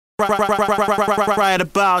Right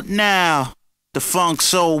about now, the Funk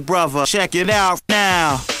Soul Brother. Check it out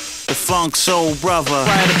now, the Funk Soul Brother.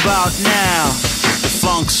 Right about now, the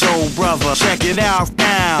Funk Soul Brother. Check it out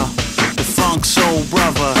now, the Funk Soul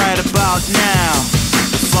Brother. Right about now,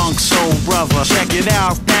 the Funk Soul Brother. Check it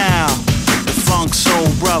out now, the Funk Soul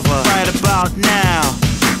Brother. Right about now,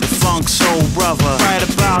 the Funk Soul Brother. Right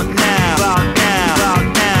about now, about now, about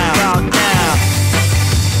now, about now.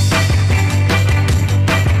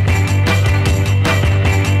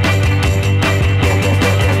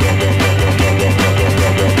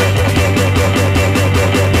 Right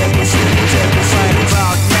about now, Funk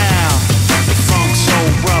Soul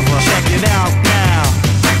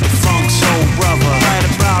Brother. Right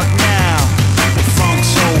about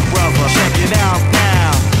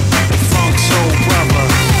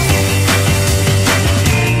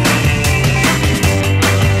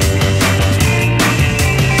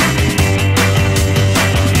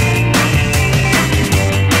Funk Soul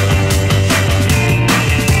Brother. Check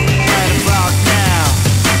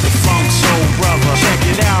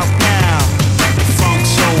it out now, Funk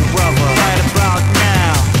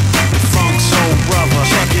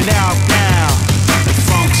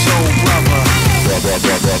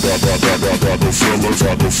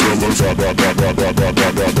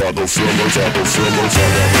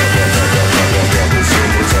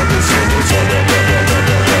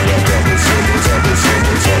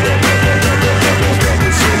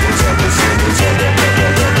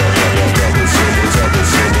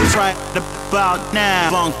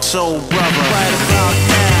Soul Brother. Right about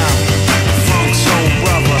now, Funk Soul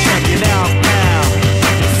Brother. Check it out now,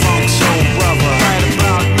 Funk Soul Brother. Right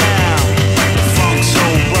about now, Funk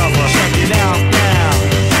Soul Brother. Check it out now,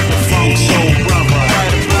 Funk Soul Brother.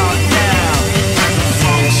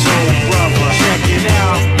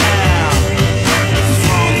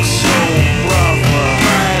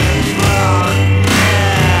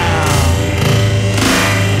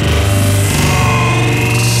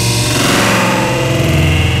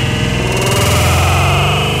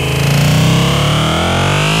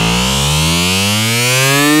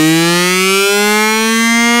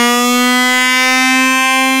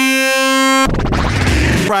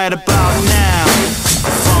 Right about right about now,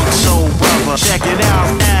 Funk Soul Brother. Check it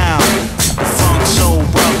out now, Funk Soul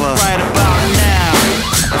Brother. Right about now,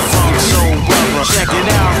 Funk Soul Brother. Check it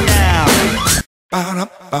out now.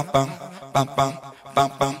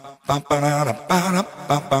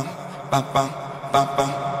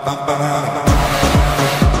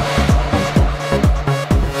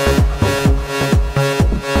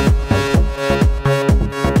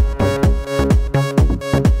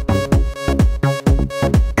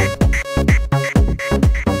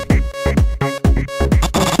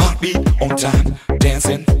 On time,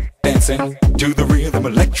 dancing, dancing to the rhythm.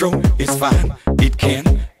 Electro is fine. It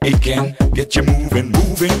can get you moving,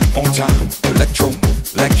 moving on time. Electro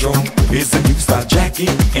is the new style. Jackie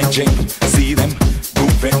and Jane, see them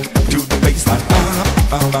moving to the bassline.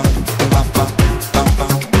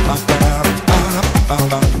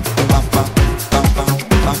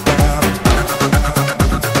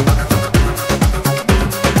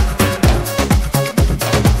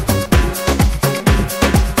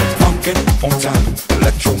 On time,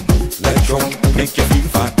 electro, make you feel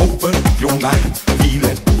fine. Open your mind, feel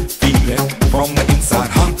it from the inside.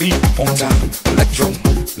 Heartbeat on time, electro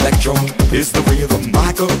is the rhythm.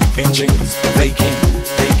 Michael and James, they can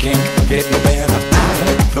get no better out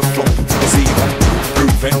of the floor. See them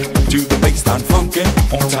grooving to the bassline, funkin'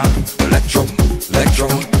 on time. Electro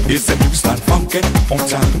is the new style. Funkin' on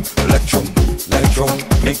time, electro,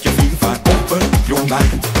 make you feel fine. Open your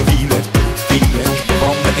mind, feel it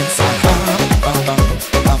from the inside.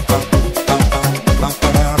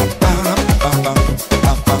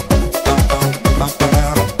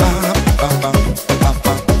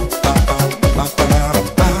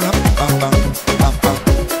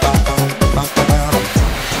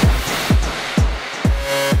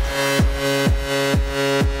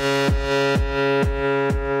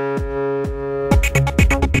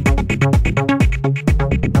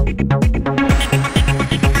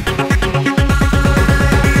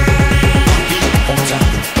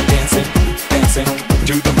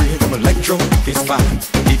 It's fine.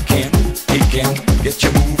 It can get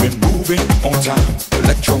you moving on time.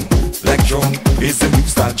 Electro is the new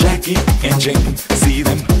style. Jackie and Jane, see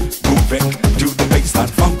them moving to the bassline,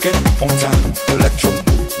 funkin' on time. Electro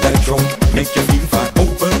make you feel fine.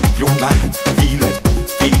 Open your mind, feel it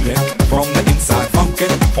from the inside.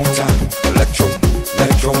 Funkin' on time. Electro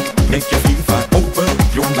make you feel fine. Open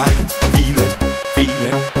your mind, feel it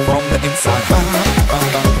from the inside.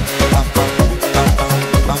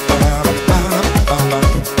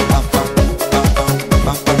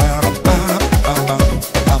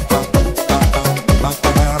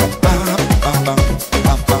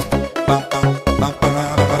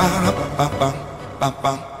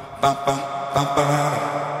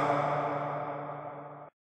 na.